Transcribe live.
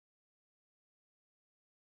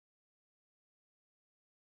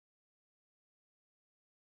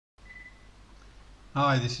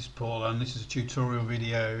Hi, this is Paul and this is a tutorial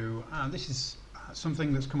video. This is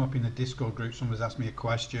something that's come up in the Discord group. Someone's asked me a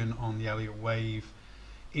question on the Elliottwave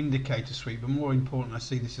indicator suite, but more important, I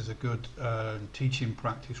see this as a good teaching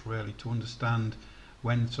practice really to understand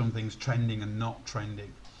when something's trending and not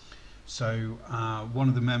trending. So one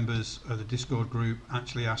of the members of the Discord group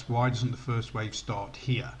actually asked, why doesn't the first wave start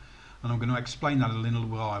here? And I'm going to explain that in a little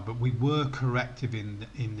while, but we were corrective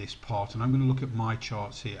in this part, and I'm going to look at my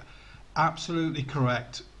charts here. Absolutely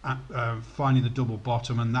correct at finding the double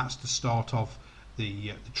bottom, and that's the start of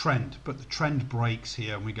the trend, but the trend breaks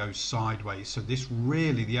here and we go sideways. So this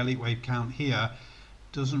really, the Elliottwave count here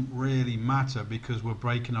doesn't really matter because we're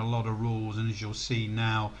breaking a lot of rules, and as you'll see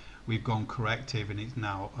now we've gone corrective and it's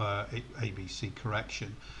now ABC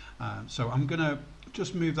correction. So I'm going to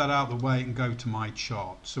just move that out of the way and go to my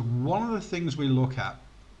chart. So one of the things we look at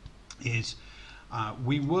is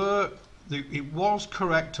it was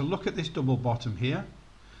correct to look at this double bottom here.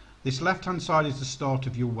 This left hand side is the start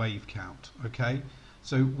of your wave count. Okay,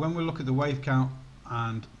 so when we look at the wave count,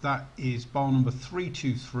 and that is bar number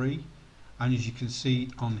 323, and as you can see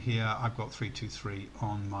on here I've got 323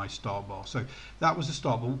 on my start bar. So that was the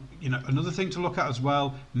start. But you know, another thing to look at as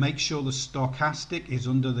well, make sure the stochastic is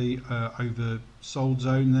under the oversold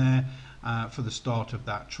zone there for the start of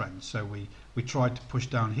that trend. So we tried to push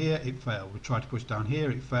down here, it failed. We tried to push down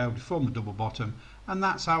here, it failed. We formed the double bottom, and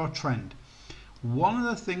that's our trend. One of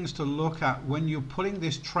the things to look at when you're putting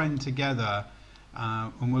this trend together,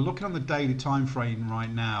 and we're looking on the daily time frame right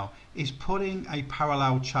now, is putting a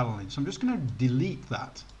parallel channel in. So I'm just going to delete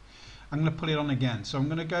that. I'm going to put it on again. So I'm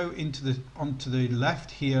going to go onto the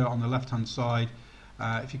left here on the left hand side.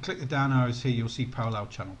 If you click the down arrows here, you'll see parallel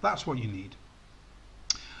channel. That's what you need.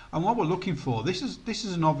 And what we're looking for, this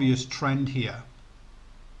is an obvious trend here.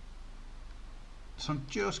 So I'm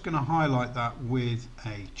just going to highlight that with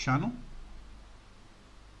a channel.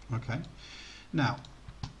 Okay. Now,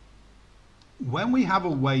 when we have a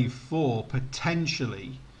wave 4,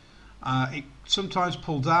 potentially, it sometimes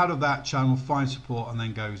pulls out of that channel, finds support, and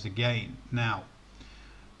then goes again. Now,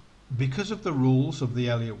 because of the rules of the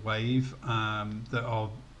Elliottwave that are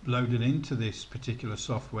loaded into this particular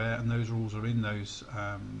software, and those rules are in those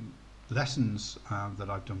lessons that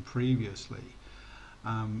I've done previously,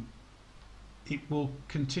 it will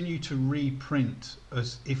continue to reprint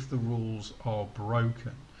as if the rules are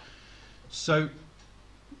broken. So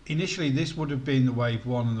initially this would have been the wave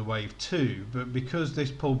 1 and the wave 2, but because this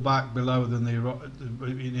pulled back below than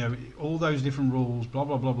all those different rules, blah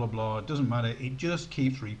blah blah blah blah, it doesn't matter, it just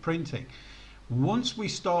keeps reprinting. Once we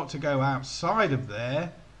start to go outside of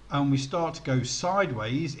there and we start to go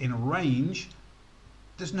sideways in a range,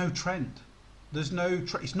 there's no trend. It's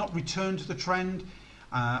not returned to the trend.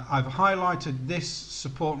 I've highlighted this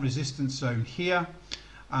support and resistance zone here,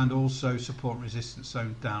 and also support and resistance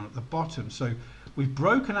zone down at the bottom. So we've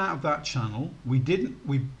broken out of that channel. We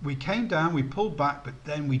came down, we pulled back, but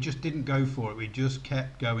then we just didn't go for it. We just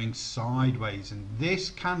kept going sideways, and this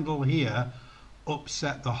candle here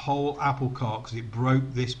upset the whole apple cart because it broke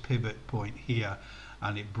this pivot point here,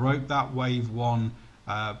 and it broke that wave 1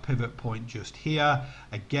 pivot point just here.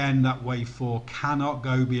 Again, that wave 4 cannot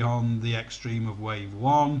go beyond the extreme of wave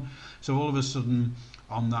 1. So all of a sudden,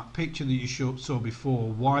 on that picture that you saw before,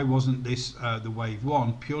 why wasn't this the wave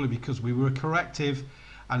 1? Purely because we were corrective,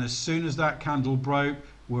 and as soon as that candle broke,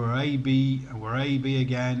 we're AB and we're AB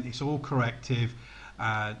again. It's all corrective,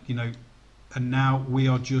 you know, and now we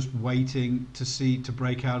are just waiting to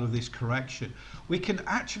break out of this correction. We can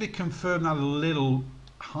actually confirm that a little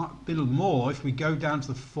more if we go down to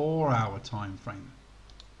the 4-hour time frame.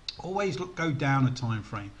 Always go down a time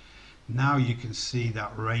frame. Now you can see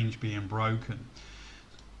that range being broken.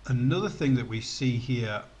 Another thing that we see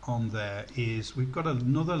here on there is we've got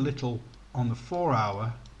another little, on the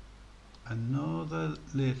 4-hour, another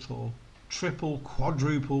little triple,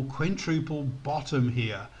 quadruple, quintuple bottom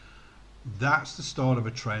here. That's the start of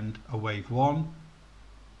a trend, a wave 1.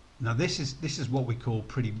 Now this is what we call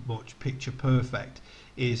pretty much picture perfect.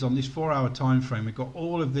 Is on this 4-hour time frame, we've got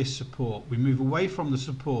all of this support. We move away from the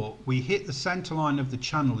support, we hit the center line of the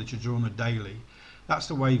channel that you draw on a daily. That's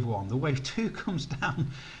the wave 1. The wave 2 comes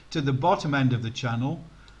down to the bottom end of the channel.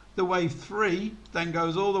 The wave 3 then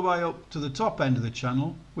goes all the way up to the top end of the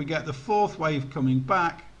channel. We get the 4th wave coming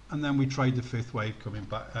back, and then we trade the 5th wave coming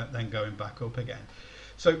back, then going back up again.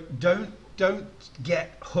 So don't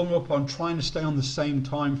get hung up on trying to stay on the same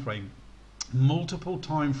time frame. Multiple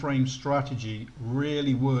time frame strategy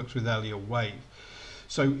really works with Elliottwave.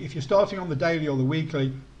 So if you're starting on the daily or the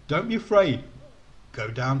weekly, don't be afraid. Go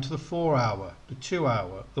down to the 4-hour, the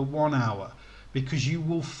 2-hour, the 1-hour, because you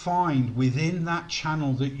will find within that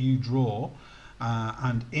channel that you draw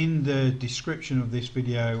and in the description of this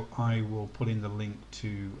video I will put in the link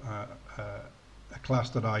to a class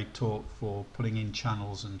that I taught for putting in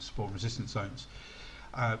channels and support and resistance zones.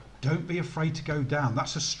 Don't be afraid to go down.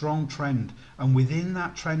 That's a strong trend, and within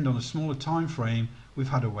that trend on a smaller time frame we've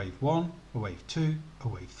had a wave 1, a wave 2, a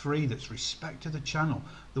wave 3 that's respected the channel.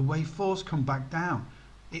 The wave 4's come back down.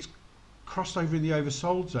 It's crossed over in the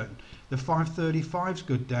oversold zone. The 535's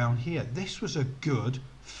good down here. This was a good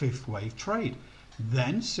fifth wave trade.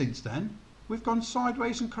 Then since then we've gone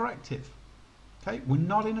sideways and corrective. Okay, we're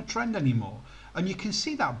not in a trend anymore, and you can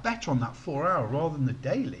see that better on that 4 hour rather than the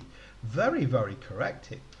daily. Very, very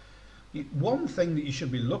corrective. One thing that you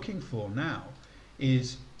should be looking for now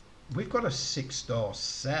is we've got a 6-star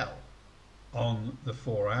sell on the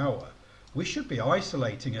 4 hour. We should be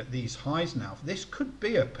isolating at these highs now. This could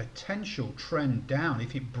be a potential trend down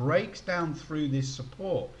if it breaks down through this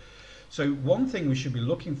support. So one thing we should be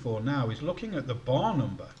looking for now is looking at the bar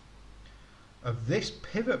number of this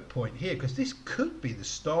pivot point here, because this could be the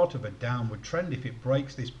start of a downward trend if it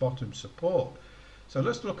breaks this bottom support. So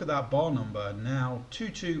let's look at that bar number now,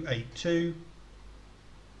 2282.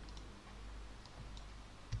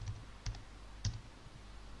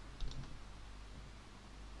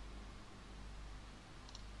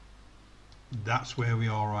 That's where we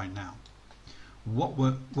are right now. What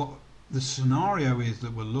the scenario is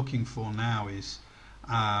that we're looking for now is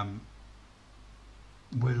we're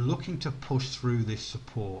looking to push through this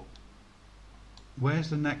support. Where's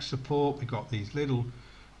the next support? We've got these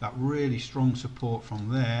that really strong support from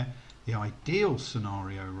there. The ideal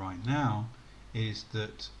scenario right now is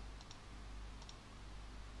that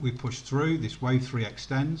we push through, this wave 3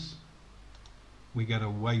 extends, we get a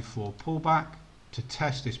wave 4 pullback to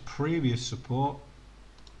test this previous support,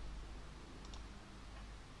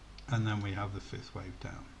 and then we have the fifth wave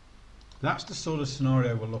down. That's the sort of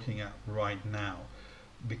scenario we're looking at right now,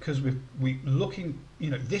 because we're looking,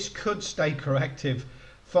 this could stay corrective,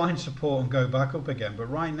 find support and go back up again, but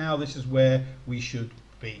right now this is where we should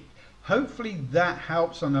be. Hopefully that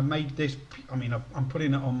helps, and I made this, I'm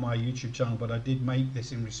putting it on my YouTube channel, but I did make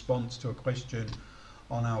this in response to a question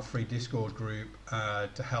on our free Discord group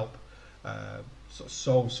to help sort of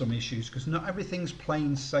solve some issues, because not everything's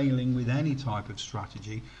plain sailing with any type of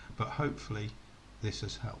strategy, but hopefully this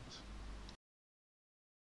has helped.